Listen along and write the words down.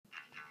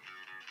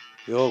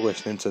You're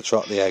listening to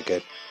Trot the Egg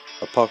In,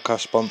 a podcast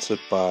sponsored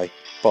by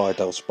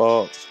Boydell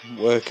Sports,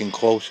 working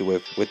closely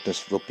with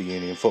Widnes Rugby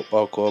Union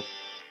Football Club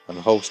and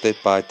hosted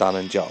by Dan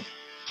and John.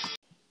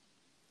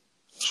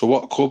 So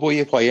what club were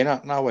you playing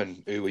at now,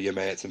 and who were your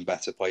mates and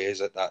better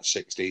players at that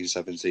 16,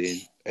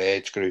 17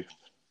 age group?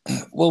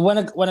 Well, when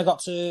I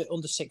got to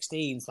under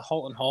 16s, the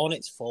Halton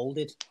Hornets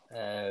folded.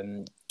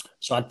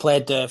 So I'd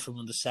played there from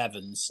under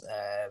 7s.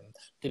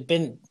 There'd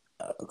been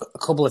a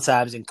couple of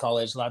times in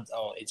college, lads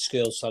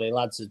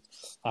had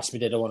asked me,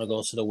 did I want to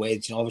go to the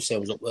Wids? You know, obviously I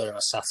was up there on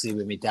a Saturday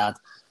with my dad,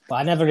 but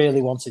I never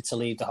really wanted to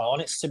leave the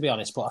Hornets, to be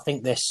honest. But I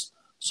think this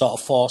sort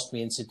of forced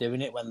me into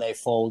doing it when they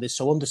folded.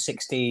 So under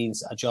 16s,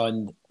 I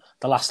joined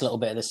the last little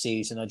bit of the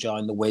season. I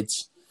joined the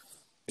Wids.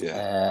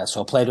 Yeah.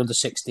 So I played under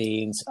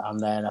 16s, and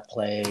then I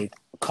played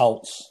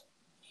Colts,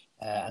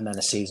 and then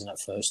a season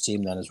at first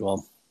team then as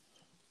well.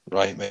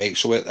 Right, mate.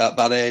 So at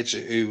that age,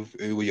 who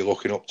were you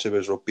looking up to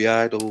as rugby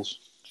idols?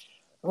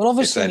 Well,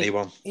 obviously, if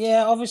anyone.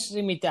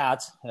 Obviously my dad.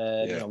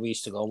 You know, we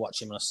used to go and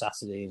watch him on a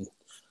Saturday,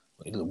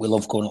 and we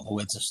love going up the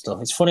Wids and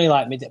stuff. It's funny,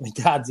 like my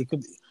dad, you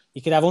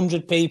could have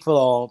 100 people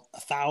or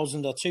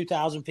 1,000 or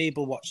 2,000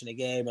 people watching a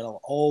game, and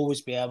I'll always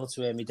be able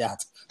to hear my dad.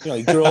 You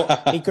know,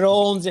 he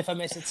groans if I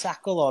miss a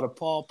tackle or a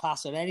poor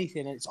pass or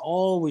anything, and it's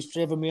always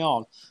driven me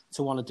on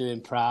to want to do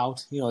him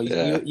proud. You know, you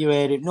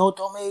hear it, no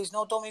dummies,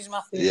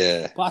 Matthew.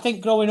 Yeah. But I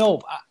think growing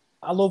up,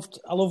 I loved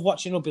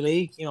watching rugby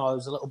league. You know, I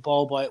was a little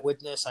ball boy at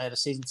Widnes. I had a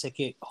season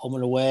ticket home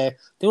and away.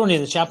 They were only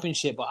in the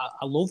Championship, but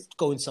I loved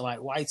going to like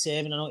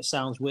Whitehaven. I know it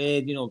sounds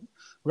weird, you know,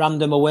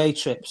 random away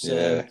trips.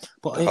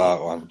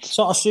 But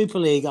sort of Super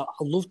League, I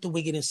loved the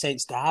Wigan and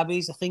Saints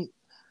derbies. I think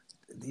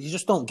you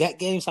just don't get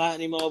games like that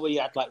anymore, where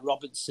you had like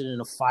Robinson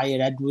and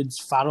Fire,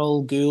 Edwards,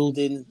 Farrell,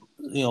 Goulding,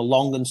 you know,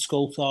 Long and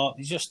Sculthorpe.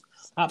 It's just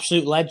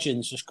absolute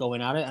legends just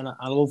going at it, and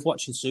I love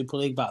watching Super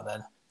League back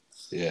then.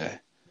 Yeah.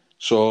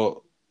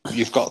 So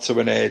you've got to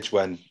an age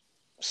when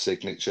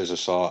signatures are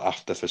sought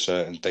after for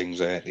certain things,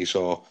 ain't they?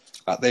 So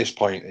at this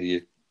point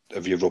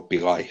of your rugby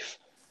life,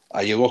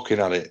 are you looking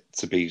at it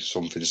to be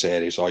something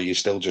serious, or are you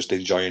still just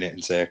enjoying it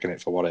and taking it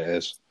for what it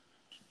is?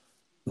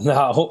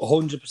 No,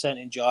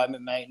 100%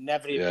 enjoyment, mate.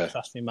 Never even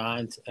crossed my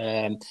mind.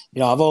 You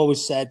know, I've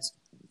always said,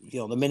 you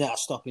know, the minute I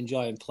stop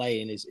enjoying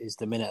playing is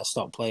the minute I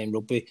stop playing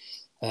rugby.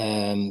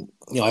 You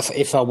know,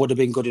 if I would have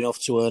been good enough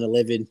to earn a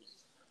living,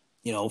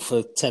 you know,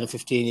 for 10 or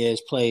 15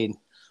 years playing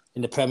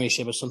in the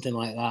Premiership or something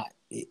like that,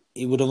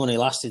 it would have only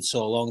lasted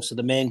so long. So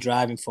the main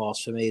driving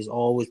force for me has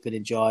always been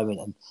enjoyment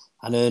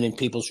and earning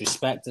people's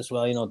respect as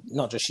well. You know,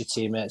 not just your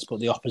teammates, but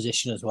the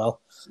opposition as well.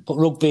 But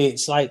rugby,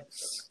 it's like,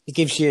 it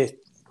gives you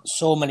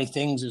so many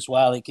things as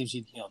well. It gives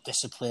you, you know,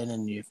 discipline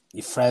and your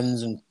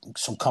friends and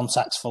some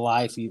contacts for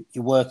life.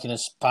 You're working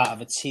as part of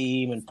a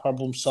team and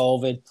problem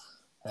solving,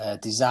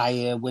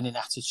 desire, winning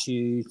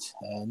attitude,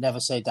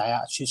 never say die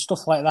attitude,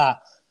 stuff like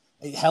that.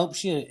 It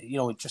helps you, you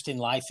know, just in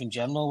life in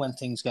general when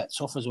things get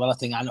tough as well, I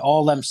think. And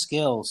all them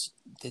skills,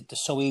 they're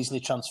so easily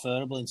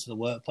transferable into the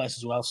workplace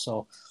as well.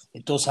 So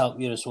it does help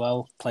you as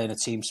well, playing a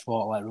team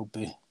sport like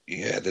rugby.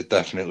 Yeah, they're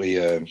definitely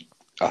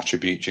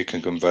attributes you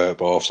can convert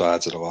both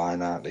sides of the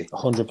line, aren't they?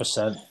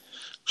 100%.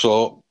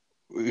 So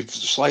we've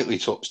slightly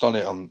touched on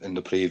it in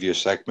the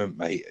previous segment,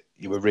 mate.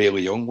 You were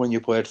really young when you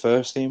played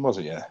first team,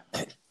 wasn't you?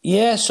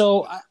 Yeah,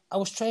 so I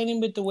was training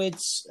with the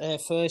Wids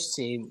first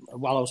team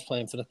while I was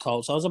playing for the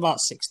Colts. I was about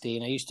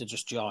 16. I used to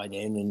just join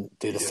in and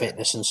do the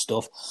fitness and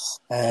stuff.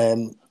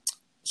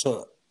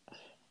 So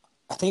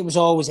I think it was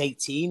always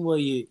 18 where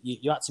you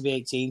had to be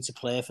 18 to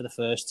play for the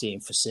first team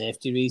for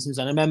safety reasons.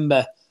 And I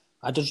remember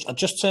I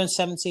just turned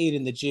 17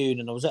 in the June,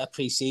 and I was at a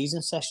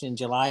pre-season session in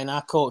July, and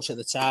our coach at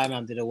the time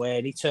handed away,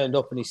 and he turned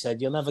up and he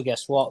said, "You'll never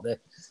guess what,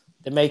 they're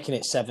making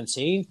it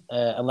 17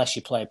 unless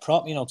you play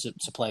prop, you know,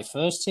 to play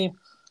first team."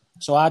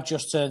 So I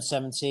just turned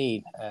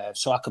 17,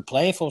 so I could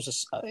play if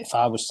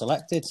I was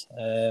selected.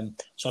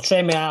 So I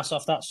trained my ass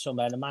off that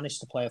summer, and I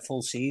managed to play a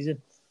full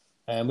season.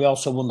 We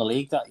also won the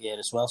league that year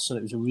as well, so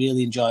it was a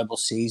really enjoyable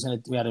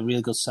season. We had a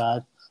really good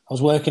side. I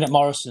was working at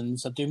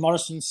Morrison's. I'd do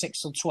Morrison's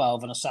 6 till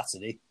 12 on a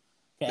Saturday,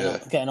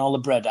 getting all the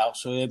bread out,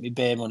 so I earned me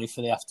beer money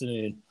for the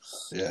afternoon.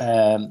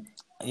 Yeah.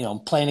 You know,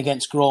 playing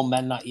against grown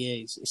men that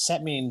year, it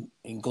set me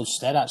in good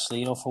stead, actually,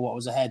 you know, for what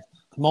was ahead.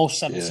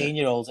 Most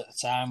 17-year-olds at the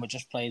time were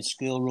just playing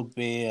school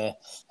rugby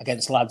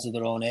against lads of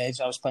their own age.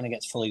 I was playing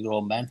against fully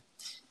grown men.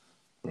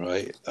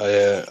 Right.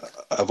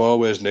 I've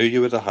always knew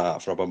you were the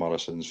heart for Robert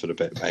Morrison's for a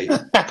bit, mate.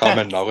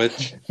 Common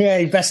knowledge.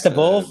 Yeah, best of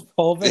both.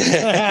 I'll give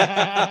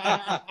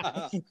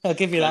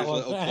you that one.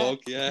 Little plug,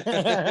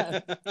 yeah.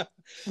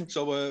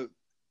 So,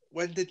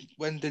 when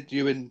did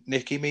you and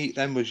Nikki meet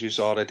then? Was you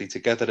already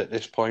together at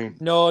this point?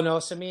 No.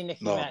 So me and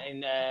Nikki met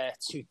in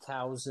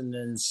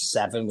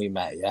 2007. We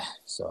met, yeah.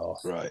 So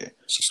right.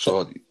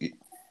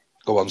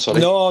 Go on, sorry.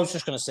 No, I was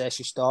just going to say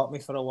she stalked me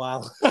for a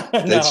while.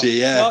 Did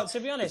she? Yeah. No, to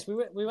be honest,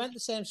 we went to the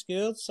same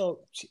school.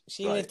 So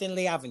she lived in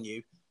Lee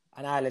Avenue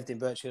and I lived in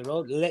Birchfield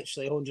Road,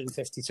 literally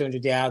 150,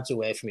 200 yards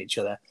away from each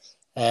other.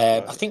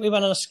 I think we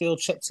went on a school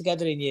trip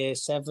together in year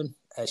 7.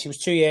 She was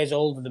 2 years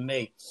older than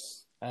me.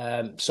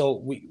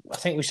 So I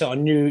think we sort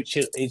of knew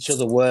each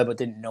other were, but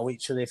didn't know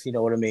each other, if you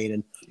know what I mean.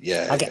 And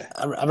I get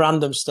a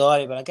random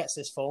story, but I get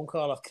this phone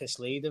call off Chris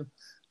Leedham,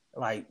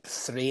 like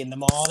 3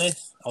 a.m.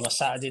 on a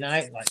Saturday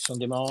night, like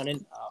Sunday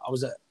morning. I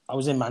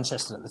was in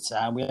Manchester at the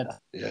time. We had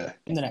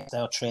in the next day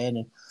of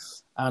training,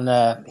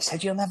 and he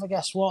said, "You'll never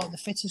guess what, the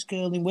fittest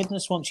girl in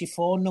Widnes wants your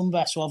phone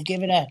number, so I've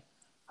given her."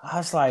 I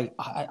was like,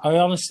 I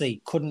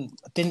honestly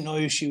didn't know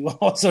who she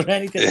was or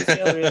anything.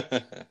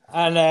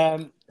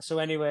 And so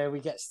anyway,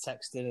 we get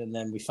texted, and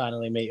then we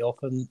finally meet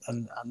up, and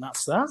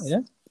that's that,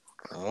 yeah.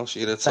 Oh, she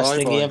had a best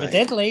thing he ever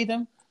did,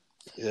 Leedham.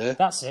 Yeah.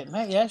 That's it,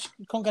 mate, yeah. She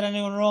couldn't get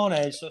anyone her own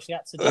age, so she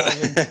had to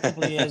dive in a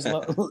couple of years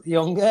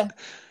younger.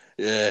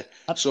 Yeah.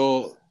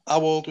 So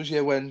how old was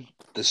you when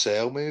the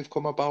Sale move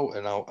come about,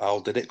 and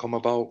how did it come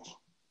about?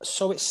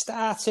 So it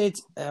started,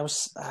 I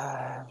was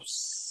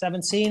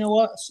 17 or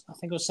what? I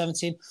think I was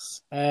 17.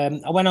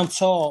 I went on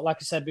tour, like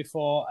I said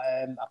before.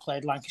 I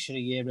played Lancashire a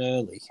year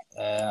early.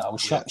 I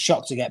was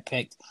shocked to get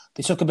picked.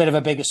 They took a bit of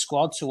a bigger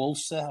squad to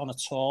Ulster on a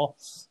tour.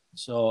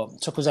 So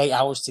it took us 8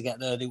 hours to get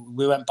there.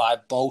 We went by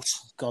boat,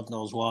 God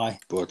knows why.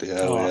 Bloody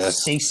hell,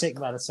 seasick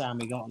by the time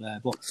we got there.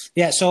 But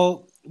yeah,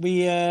 so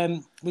we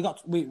went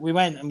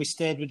and we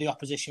stayed with the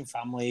opposition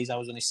families. I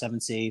was only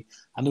 17,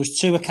 and there was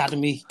 2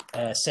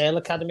 Sale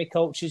Academy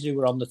coaches who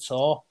were on the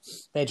tour.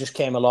 They just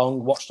came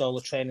along, watched all the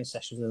training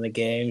sessions and the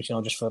games,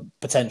 just for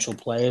potential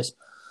players.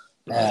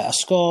 I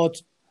scored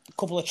a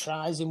couple of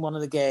tries in one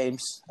of the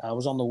games. I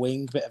was on the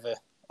wing, bit of a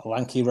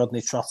lanky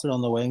Rodney Trotter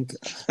on the wing.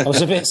 I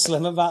was a bit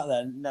slimmer back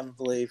then, never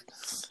believe.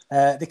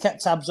 They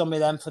kept tabs on me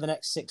then for the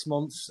next 6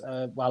 months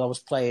while I was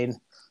playing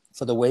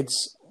for the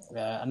Wids.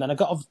 And then I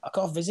got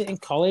a visit in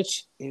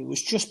college. It was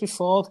just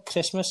before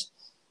Christmas,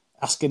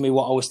 asking me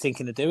what I was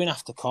thinking of doing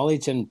after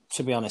college. And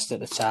to be honest, at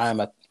the time,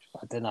 I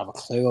didn't have a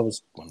clue. I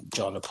was going to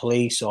join the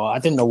police, or I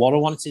didn't know what I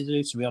wanted to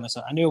do, to be honest.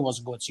 I knew I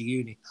wasn't going to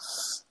uni.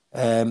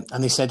 And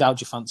they said, "How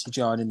do you fancy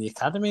joining the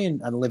academy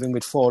and living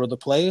with 4 other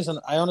players?" And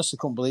I honestly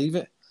couldn't believe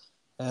it.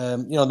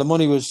 The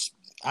money was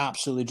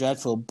absolutely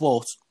dreadful,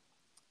 but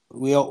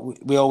we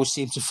always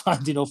seem to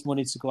find enough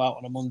money to go out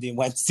on a Monday and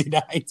Wednesday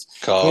night,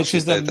 which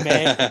was the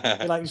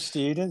main, like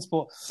students.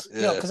 But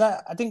because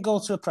I didn't go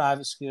to a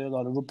private school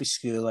or a rugby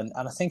school, and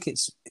I think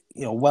it's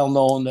well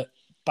known that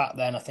back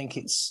then, I think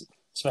it's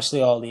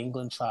especially all the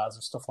England trials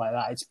and stuff like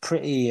that. It's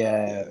pretty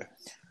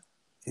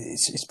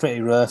it's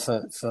pretty rare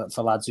for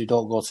lads who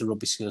don't go to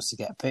rugby schools to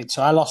get picked.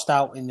 So I lost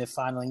out in the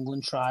final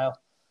England trial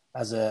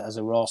as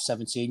a raw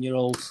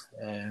 17-year-old.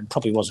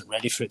 Probably wasn't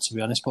ready for it, to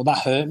be honest, but that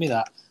hurt me,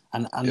 that.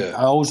 And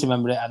I always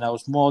remember it, and I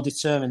was more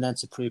determined then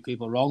to prove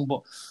people wrong.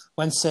 But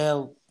when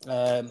Sale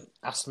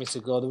asked me to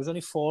go, there was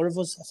only 4 of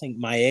us, I think,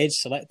 my age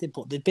selected,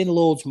 but there'd been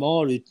loads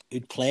more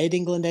who'd played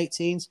England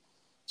 18s.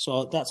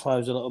 So that's why I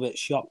was a little bit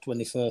shocked when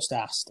they first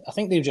asked. I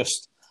think they were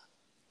just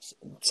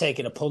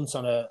taking a punt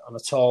on a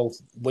tall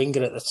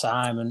winger at the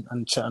time,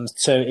 and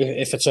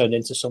if it turned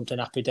into something,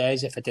 happy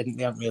days. If it didn't,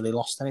 they haven't really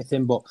lost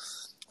anything. But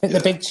I think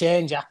the big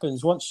change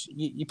happens once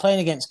you're playing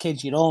against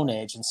kids your own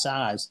age and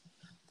size,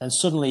 then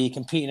suddenly you're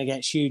competing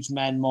against huge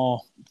men,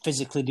 more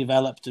physically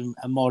developed and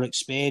more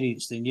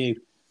experienced than you.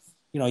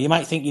 You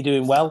might think you're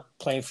doing well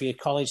playing for your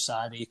college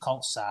side or your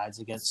Colts sides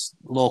against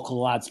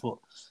local lads, but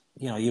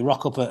you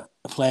rock up at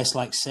a place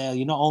like Sale,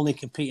 you're not only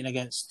competing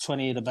against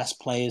 20 of the best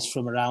players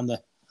from around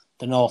the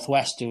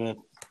Northwest who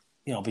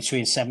are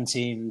between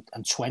 17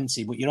 and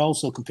 20, but you're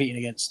also competing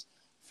against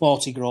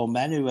 40 grown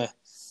men who are,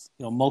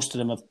 most of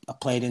them have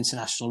played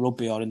international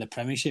rugby or in the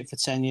Premiership for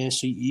 10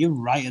 years. So you're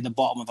right at the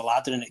bottom of the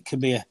ladder, and it can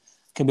be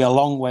a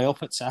long way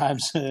up at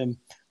times.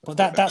 But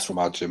that's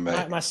imagine,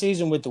 mate. My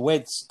season with the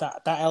Wids,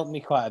 that helped me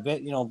quite a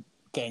bit,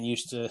 getting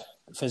used to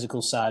the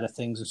physical side of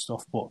things and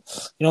stuff. But,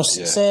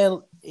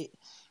 Sale, the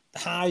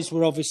highs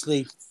were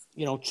obviously,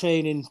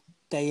 training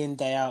day in,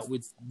 day out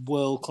with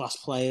world-class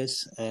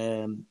players.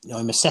 In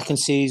my second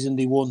season,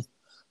 they won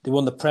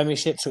the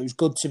Premiership, so it was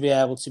good to be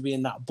able to be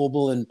in that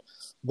bubble and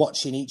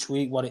watching each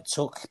week what it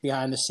took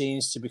behind the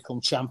scenes to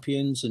become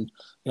champions. And,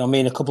 me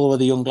and a couple of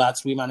other young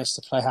lads, we managed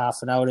to play half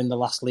an hour in the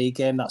last league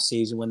game that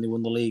season when they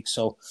won the league.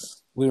 So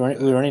we were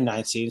only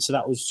 19, so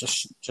that was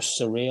just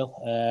surreal.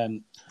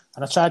 And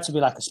I tried to be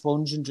like a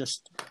sponge and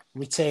just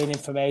retain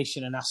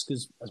information and ask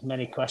as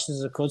many questions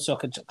as I could. So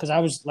because I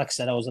was, like I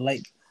said, I was a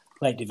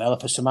late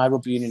developer, so my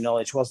rugby union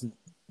knowledge wasn't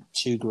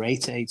too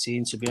great at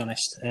 18, to be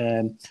honest.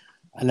 And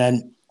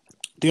then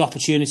the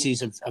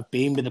opportunities of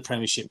being with the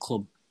Premiership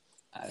club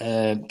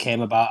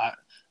came about.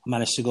 I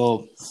managed to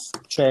go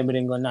train with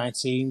England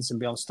 19s and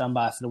be on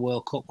standby for the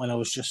World Cup when I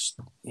was just,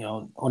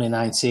 only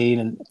 19,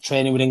 and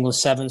training with England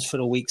 7s for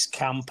a week's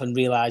camp and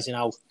realising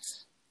how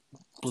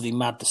bloody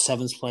mad the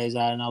 7s players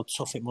are and how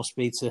tough it must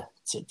be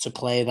to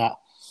play that.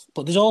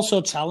 But there's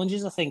also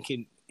challenges, I think,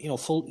 in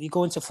you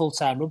go into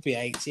full-time rugby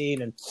at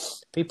 18 and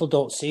people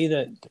don't see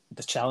the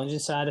challenging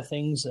side of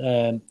things.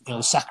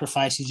 The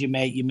sacrifices you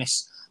make, you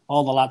miss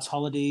all the lads'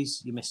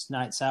 holidays, you miss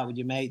nights out with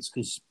your mates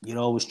because you're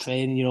always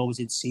training, you're always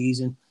in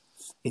season.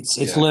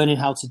 It's learning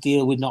how to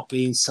deal with not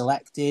being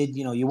selected.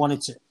 You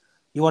wanted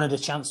you wanted a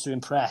chance to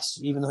impress,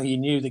 even though you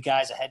knew the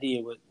guys ahead of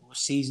you were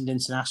seasoned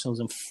internationals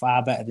and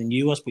far better than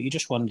you was, but you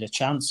just wanted a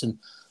chance. And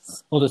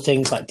other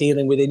things like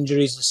dealing with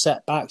injuries and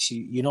setbacks,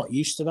 you're not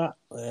used to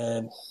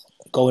that.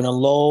 Going on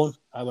loan,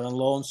 I went on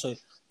loan, so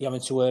you're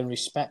having to earn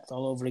respect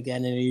all over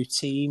again in a new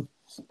team.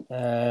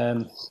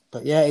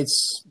 But yeah,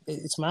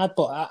 it's mad.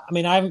 But I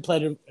mean, I haven't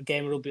played a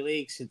game of rugby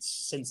league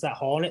since that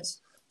Hornets.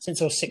 Since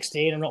I was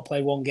 16, I've not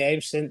played one game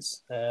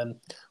since,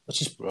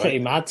 which is pretty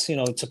mad.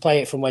 To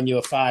play it from when you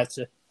were 5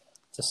 to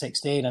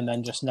 16 and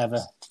then just never.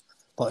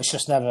 But it's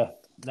just never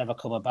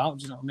come about.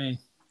 Do you know what I mean?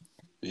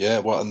 Yeah,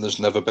 and there's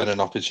never been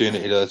an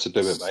opportunity there to do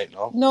it, mate.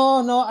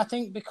 No. I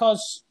think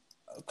because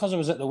I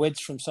was at the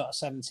Wids from sort of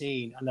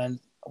 17, and then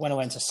when I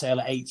went to Sale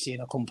at 18,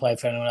 I couldn't play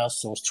for anyone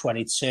else, so I was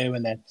 22,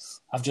 and then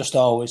I've just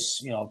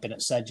always, been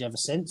at Sedge ever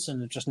since,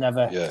 and I've just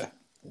never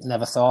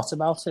thought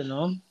about it.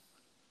 No.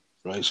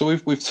 Right, so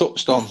we've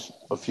touched on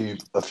a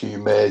few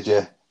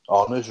major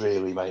honours,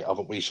 really, mate,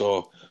 haven't we?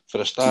 So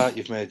for a start,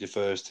 you've made your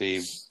first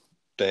team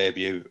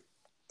debut,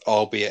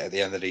 albeit at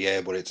the end of the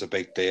year, but it's a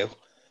big deal.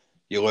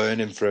 You're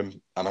learning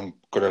from, and I'm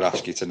going to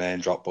ask you to name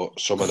drop, but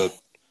some of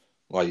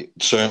the,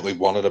 certainly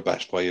one of the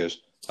best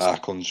players our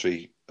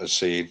country has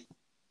seen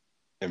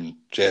in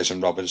Jason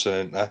Robinson,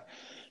 isn't there?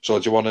 So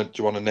do you want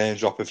to name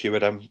drop a few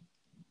of them,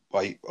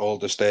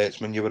 older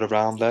statesmen you were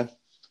around then?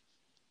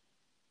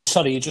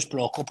 Sorry, you just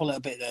broke up a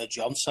little bit there,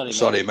 John.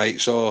 Sorry, mate.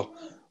 So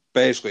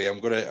basically, I'm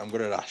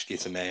gonna ask you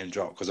to name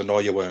drop because I know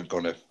you weren't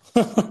gonna.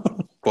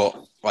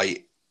 But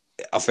I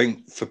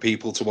think for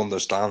people to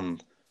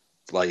understand,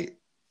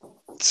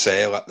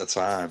 Sale at the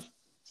time,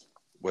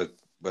 were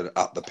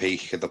at the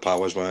peak of the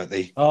powers, weren't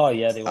they? Oh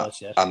yeah, they was.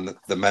 Yeah. And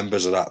the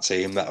members of that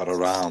team that are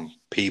around,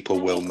 people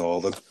will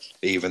know them,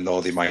 even though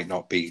they might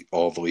not be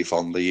overly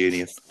fond of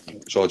Union.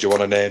 So do you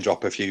want to name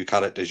drop a few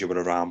characters you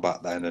were around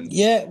back then? And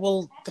yeah,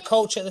 well, the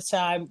coach at the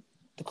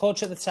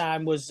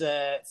time was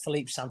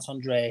Philippe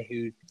Saint-André,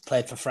 who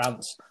played for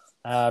France.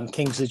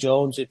 Kingsley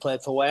Jones, who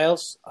played for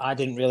Wales. I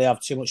didn't really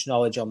have too much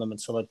knowledge on them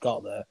until I'd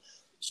got there.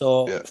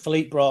 So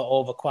Philippe brought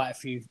over quite a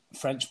few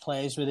French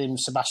players with him.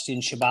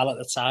 Sébastien Chabal at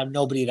the time.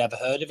 Nobody had ever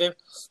heard of him.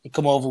 He'd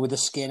come over with a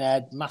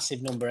skinhead,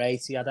 massive number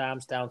 8. He had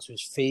arms down to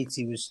his feet.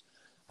 He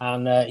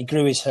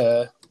grew his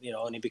hair,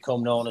 and he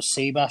became known as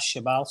Sébastien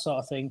Chabal sort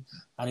of thing.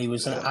 And he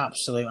was an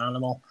absolute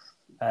animal.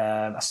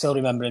 I still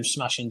remember him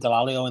smashing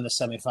Delalio in the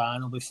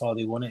semi-final before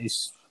they won it.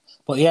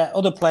 But yeah,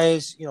 other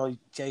players,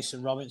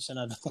 Jason Robinson,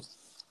 I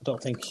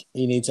don't think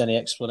he needs any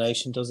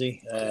explanation, does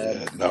he?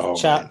 No.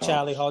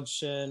 Charlie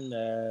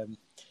Hodgson,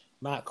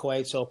 Mark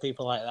Cueto,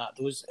 people like that.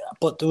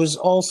 There was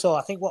also,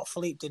 I think what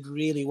Philippe did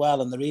really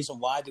well, and the reason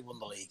why they won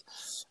the league,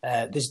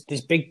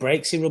 there's big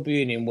breaks in rugby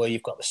union where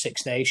you've got the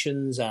Six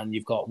Nations and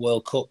you've got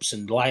World Cups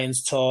and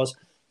Lions tours.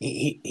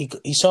 He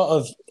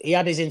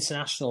had his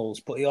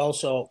internationals, but he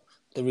also,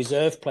 the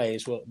reserve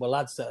players were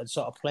lads that had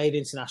sort of played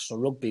international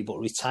rugby but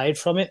retired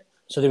from it.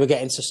 So they were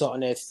getting to sort of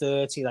near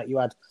 30. Like you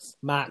had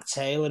Mark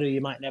Taylor, who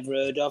you might never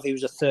heard of. He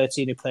was a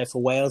 13 who played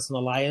for Wales and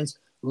the Lions.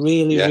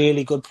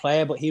 Really good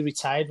player, but he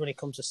retired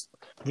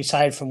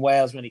retired from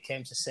Wales when he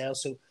came to Sale.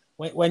 So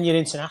when your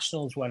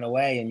internationals went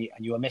away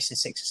and you were missing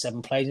 6 or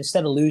 7 players,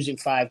 instead of losing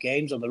 5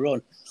 games on the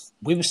run,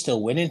 we were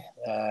still winning.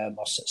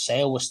 Or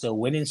Sale was still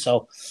winning.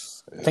 So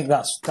I think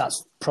that's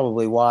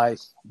probably why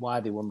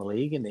they won the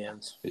league in the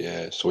end.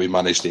 Yeah, so we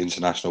managed the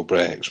international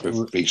breaks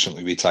with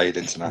recently retired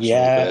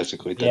internationals,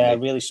 basically, didn't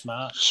we? Really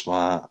smart.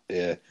 Smart,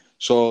 yeah.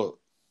 So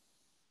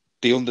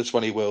the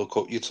Under-20 World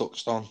Cup you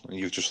touched on, and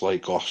you've just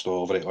glossed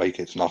over it like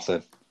it's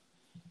nothing.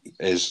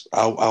 Is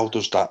how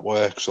does that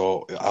work?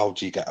 So how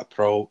do you get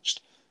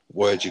approached?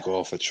 Where do you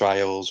go for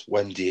trials?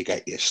 When do you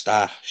get your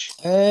stash?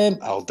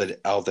 How did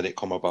it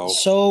come about?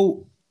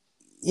 So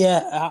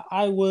yeah,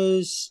 I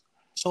was.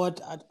 So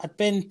I'd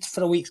been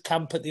for a week's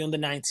camp at the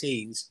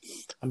Under-19s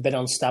and been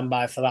on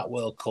standby for that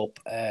World Cup,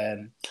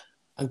 and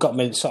got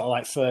me sort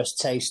of first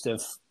taste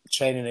of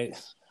training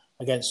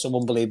against some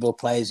unbelievable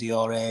players of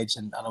your age,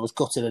 and I was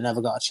gutted I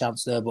never got a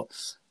chance there. But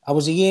I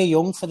was a year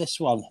young for this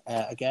one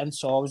again,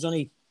 so I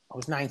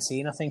was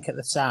 19, I think, at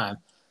the time,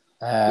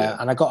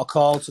 and I got a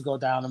call to go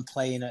down and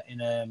play in a.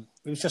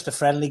 It was just a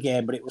friendly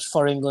game, but it was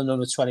for England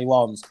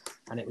Under-21s,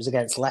 and it was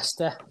against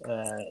Leicester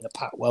in the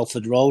Pat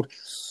Welford Road.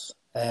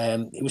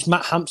 It was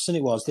Matt Hampson.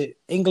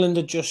 England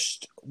had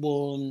just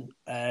won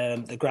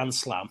the Grand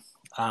Slam,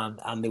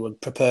 and they were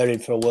preparing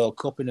for a World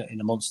Cup in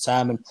a month's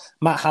time. And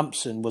Matt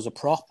Hampson was a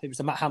prop. It was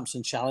the Matt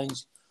Hampson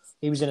Challenge.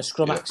 He was in a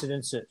scrum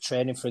accident at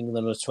training for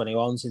England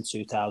Under-21s in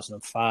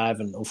 2005,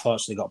 and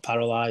unfortunately got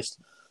paralysed.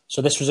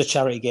 So this was a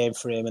charity game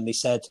for him, and they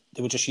said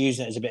they were just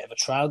using it as a bit of a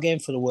trial game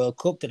for the World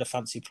Cup. Did I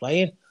fancy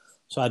playing?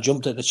 So I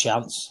jumped at the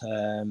chance.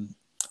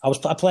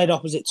 I played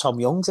opposite Tom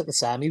Youngs at the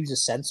time. He was a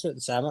centre at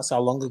the time. That's how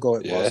long ago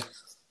it was.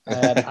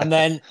 And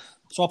then,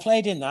 so I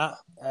played in that.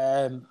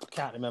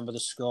 Can't remember the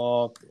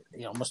score.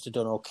 Must have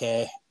done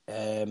okay.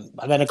 And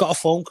then I got a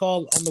phone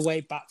call on the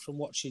way back from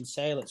watching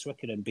Sale at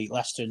Twickenham beat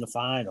Leicester in the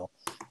final.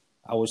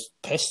 I was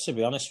pissed, to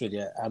be honest with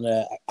you. And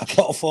I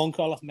got a phone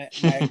call off my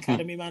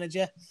academy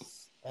manager.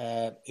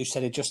 who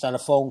said he'd just had a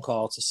phone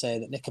call to say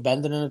that Nick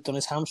Abendanon had done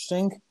his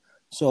hamstring.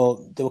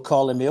 So they were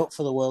calling me up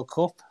for the World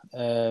Cup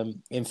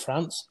in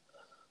France.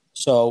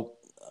 So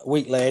a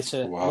week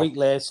later,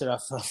 I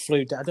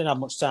flew down. I didn't have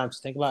much time to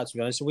think about it, to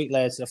be honest. A week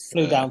later, I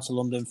flew down to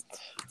London,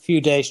 a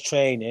few days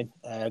training,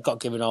 got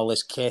given all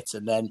this kit,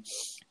 and then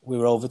we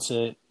were over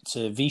to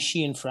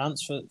Vichy in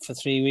France for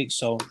 3 weeks.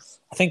 So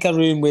I think I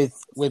roomed with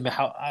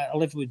I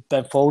lived with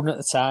Ben Foden at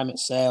the time at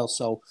Sale,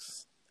 so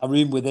I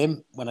roomed with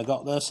him when I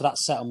got there. So that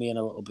settled me in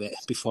a little bit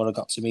before I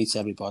got to meet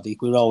everybody.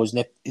 We were always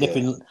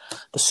nipping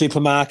the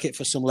supermarket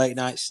for some late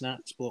night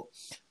snacks. But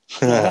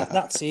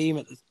that team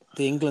at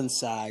the England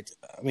side,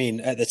 I mean,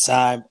 at the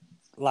time,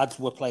 lads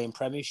were playing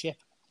Premiership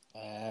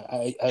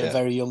at a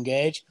very young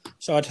age.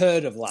 So I'd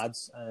heard of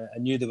lads. I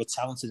knew they were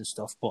talented and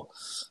stuff. But,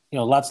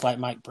 lads like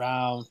Mike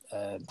Brown,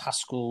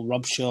 Haskell,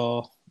 Rob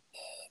Shaw,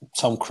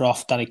 Tom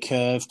Croft, Danny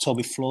Curve,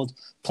 Toby Flood,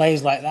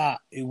 players like that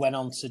who went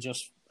on to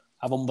just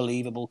have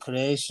unbelievable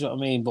careers, you know what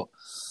I mean? But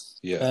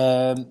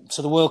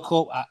so the World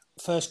Cup,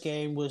 first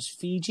game was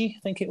Fiji,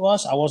 I think it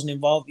was. I wasn't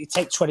involved. You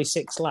take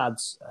 26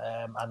 lads,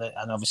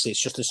 and obviously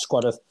it's just a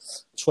squad of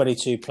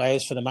 22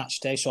 players for the match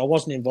day. So I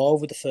wasn't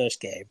involved with the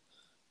first game.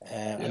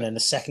 And then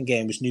the second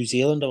game was New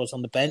Zealand. I was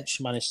on the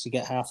bench, managed to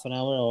get half an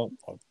hour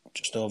or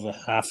just over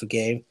half a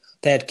game.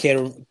 They had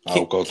Kieran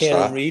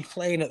Reid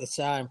playing at the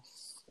time.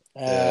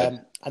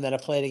 And then I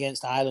played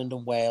against Ireland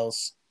and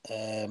Wales.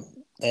 They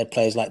had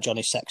players like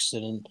Johnny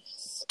Sexton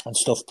and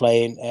stuff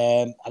playing,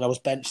 and I was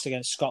benched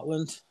against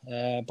Scotland.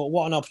 But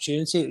what an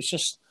opportunity! It was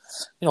just,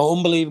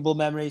 unbelievable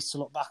memories to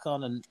look back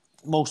on. And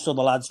most of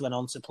the lads went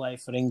on to play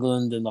for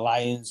England and the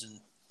Lions and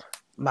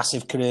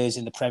massive careers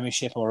in the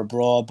Premiership or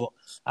abroad. But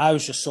I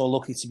was just so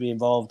lucky to be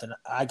involved, and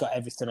I got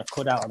everything I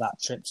could out of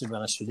that trip, to be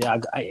honest with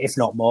you. If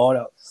not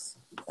more.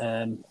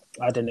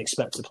 I didn't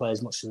expect to play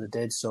as much as I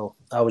did, so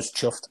I was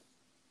chuffed.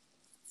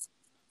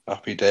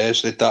 Happy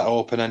days. Did that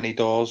open any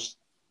doors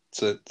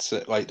to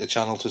like the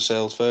channel to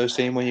Sale's first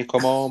team when you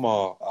come home,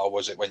 or how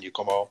was it when you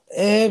come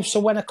home? So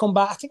when I come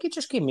back, I think it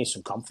just gave me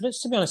some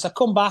confidence, to be honest. I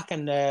come back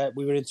and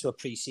we were into a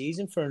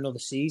pre-season for another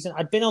season.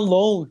 I'd been on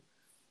loan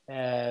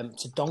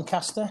to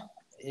Doncaster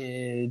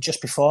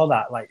just before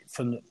that,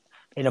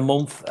 in a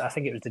month. I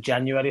think it was the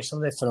January or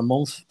something. For a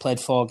month, played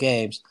 4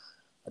 games,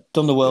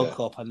 done the World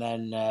Cup, and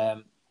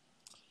then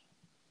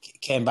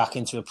came back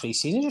into a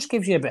pre-season. It just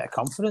gives you a bit of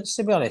confidence,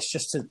 to be honest,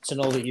 just to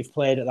know that you've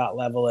played at that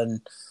level.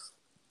 And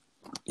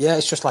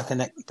it's just like the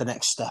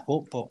next step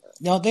up. But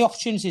the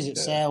opportunities at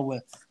Sale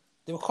were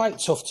quite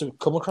tough to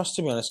come across,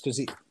 to be honest,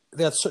 because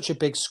they had such a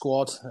big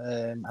squad,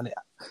 and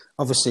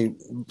obviously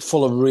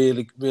full of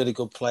really, really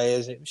good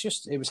players.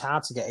 It was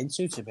hard to get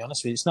into, to be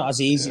honest with you. It's not as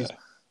easy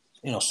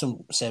as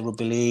some say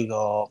rugby league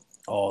or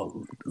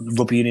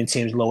rugby union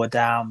teams lower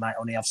down might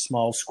only have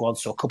small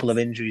squads, so a couple of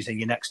injuries and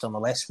you're next on the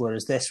list,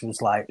 whereas this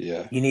was like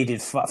you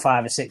needed 5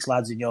 or 6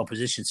 lads in your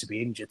position to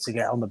be injured to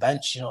get on the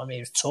bench, you know what I mean?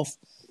 It was tough.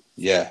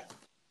 Yeah.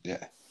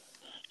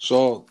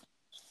 So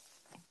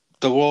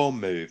the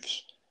loan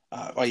moves,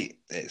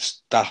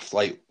 it's daft.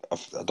 I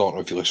don't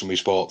know if you listen, we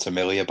spoke to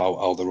Millie about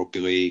how the rugby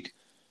league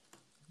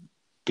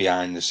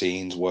behind the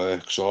scenes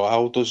work. So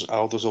how does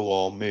a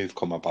loan move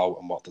come about,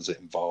 and what does it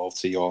involve,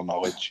 to your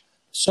knowledge?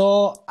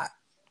 So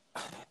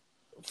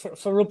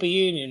for rugby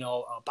union,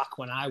 or back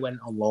when I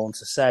went on loan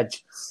to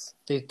Sedge,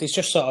 they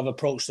just sort of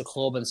approached the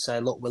club and say,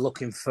 look, we're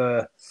looking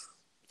for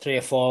 3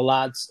 or 4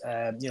 lads.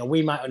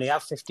 We might only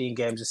have 15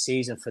 games a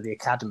season for the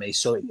academy,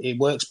 so it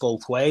works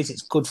both ways.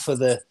 It's good for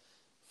the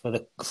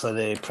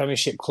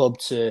Premiership club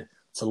to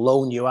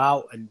loan you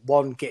out and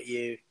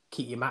keep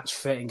you match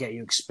fit and get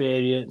you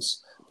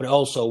experience. But it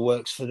also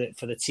works for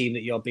the team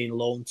that you're being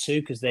loaned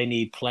to, because they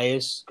need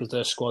players, because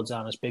their squads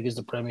aren't as big as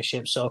the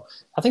Premiership. So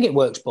I think it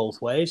works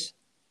both ways.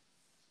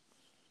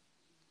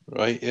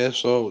 Right, yeah.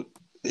 So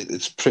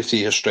it's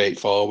pretty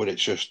straightforward.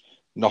 It's just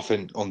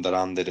nothing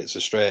underhanded. It's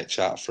a straight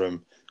chat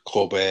from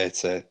club A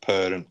to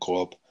parent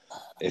club.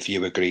 If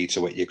you agree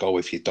to it, you go.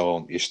 If you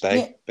don't, you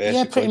stay. Basically.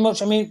 Yeah, pretty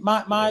much. I mean,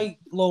 my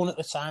loan at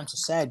the time to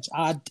Sedge,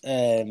 I'd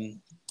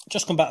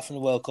just come back from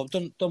the World Cup,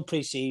 done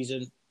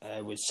pre-season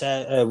with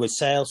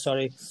Sale,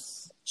 sorry.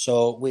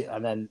 So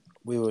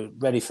we were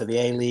ready for the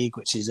A-League,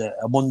 which is a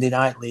Monday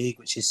night league,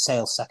 which is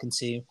Sale's second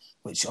team,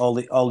 which all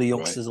the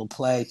youngsters will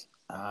play,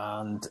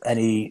 and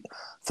any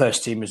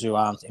first teamers who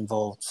aren't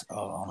involved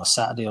on a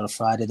Saturday or a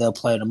Friday, they'll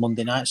play on a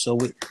Monday night. So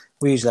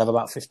we usually have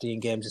about 15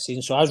 games a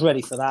season. So I was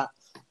ready for that,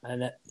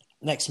 and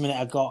next minute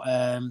I got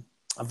a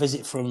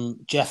visit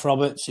from Jeff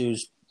Roberts,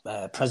 who's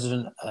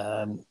president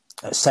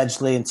at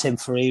Sedgley, and Tim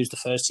Faree, who's the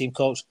first team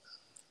coach.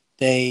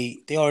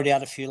 They already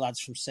had a few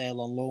lads from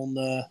Sale on loan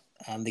there,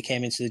 and they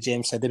came into the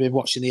gym, said they'd been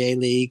watching the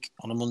A-League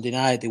on a Monday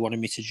night. They wanted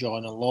me to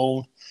join on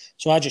loan.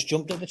 So I just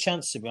jumped at the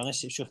chance, to be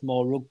honest. It's just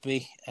more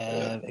rugby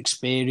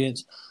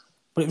experience.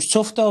 But it was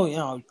tough, though.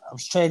 I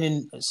was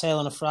training at Sale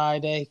on a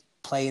Friday,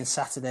 playing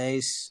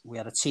Saturdays. We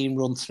had a team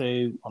run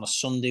through on a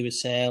Sunday with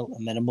Sale,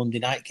 and then a Monday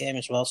night game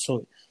as well.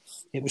 So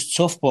it was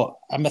tough, but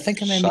I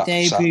think I made my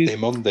debut. Saturday,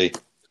 Monday.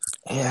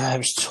 Yeah, it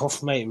was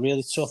tough, mate.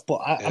 Really tough.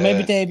 But I made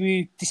my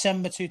debut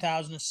December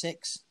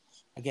 2006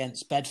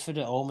 against Bedford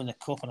at home in the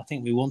cup, and I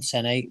think we won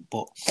 10-8.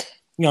 But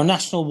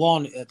National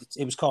One,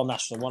 it was called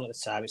National One at the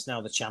time. It's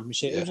now the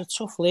Championship. It was a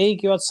tough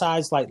league. You had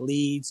sides like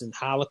Leeds and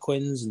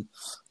Harlequins, and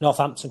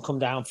Northampton come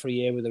down for a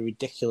year with a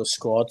ridiculous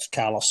squad.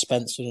 Carlos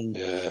Spencer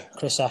and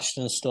Chris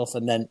Ashton and stuff.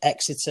 And then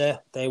Exeter,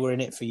 they were in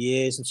it for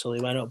years until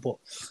they went up. But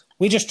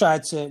we just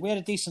tried to... We had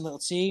a decent little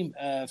team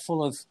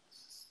full of...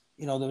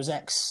 there was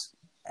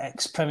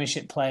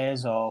ex-Premiership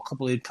players or a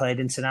couple who'd played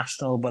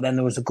international, but then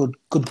there was a good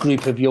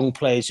group of young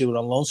players who were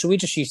on loan. So we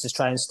just used to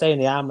try and stay in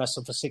the arm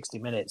wrestle for 60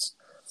 minutes.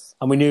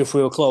 And we knew if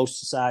we were close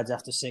to sides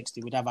after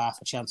 60, we'd have half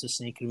a chance of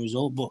sneaking a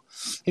result. But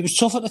it was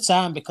tough at the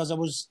time because I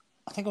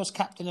think I was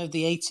captain of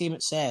the A team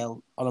at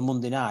Sale on a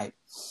Monday night.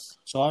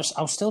 So I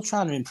was still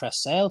trying to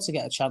impress Sale to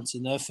get a chance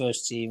in their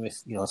first team if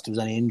there was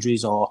any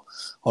injuries or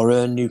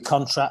earn new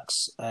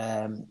contracts.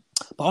 But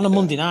on a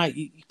Monday night,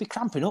 you'd be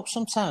cramping up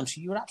sometimes.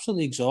 You were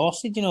absolutely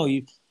exhausted.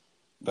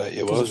 But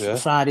it was, yeah.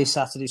 Friday,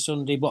 Saturday,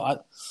 Sunday.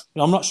 But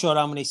I'm not sure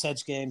how many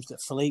Sedge games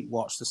that Philippe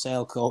watched, the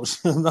Sale coach.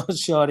 I'm not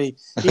sure he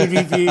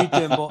reviewed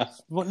them.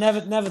 But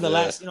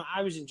nevertheless,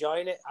 I was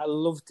enjoying it. I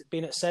loved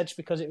being at Sedge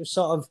because it was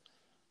sort of...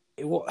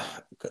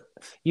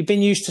 you've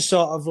been used to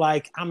sort of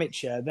like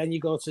amateur, then you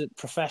go to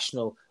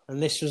professional,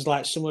 and this was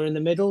like somewhere in the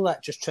middle,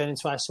 like just training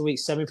twice a week,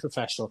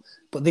 semi-professional.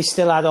 But they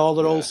still had all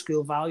their old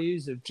school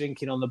values of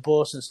drinking on the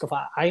bus and stuff.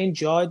 I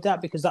enjoyed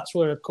that because that's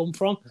where I've come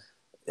from.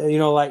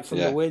 Like from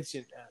the Wids,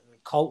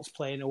 Colts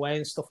playing away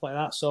and stuff like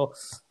that. So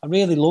I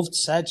really loved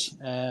Sedge,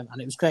 and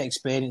it was a great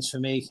experience for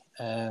me.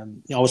 I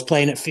was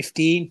playing at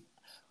 15,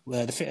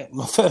 my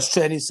first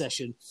training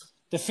session.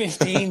 The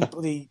 15,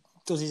 he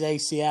does his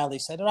ACL. He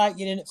said, "All right,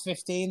 you're in at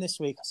 15 this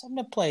week." I said, "I've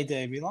never played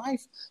in my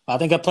life." I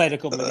think I played a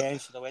couple of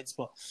games for the Wids,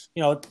 but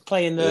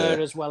playing there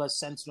as well as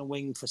centre and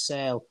wing for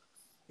Sale,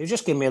 it was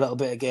just giving me a little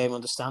bit of game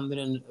understanding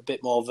and a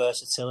bit more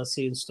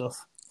versatility and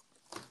stuff.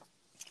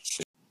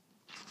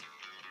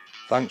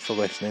 Thanks for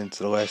listening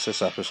to the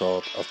latest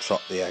episode of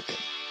Trot the Eggin.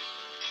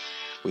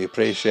 We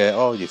appreciate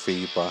all your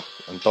feedback,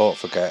 and don't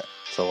forget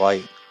to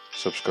like,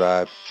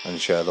 subscribe and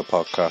share the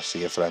podcast to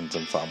your friends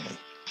and family.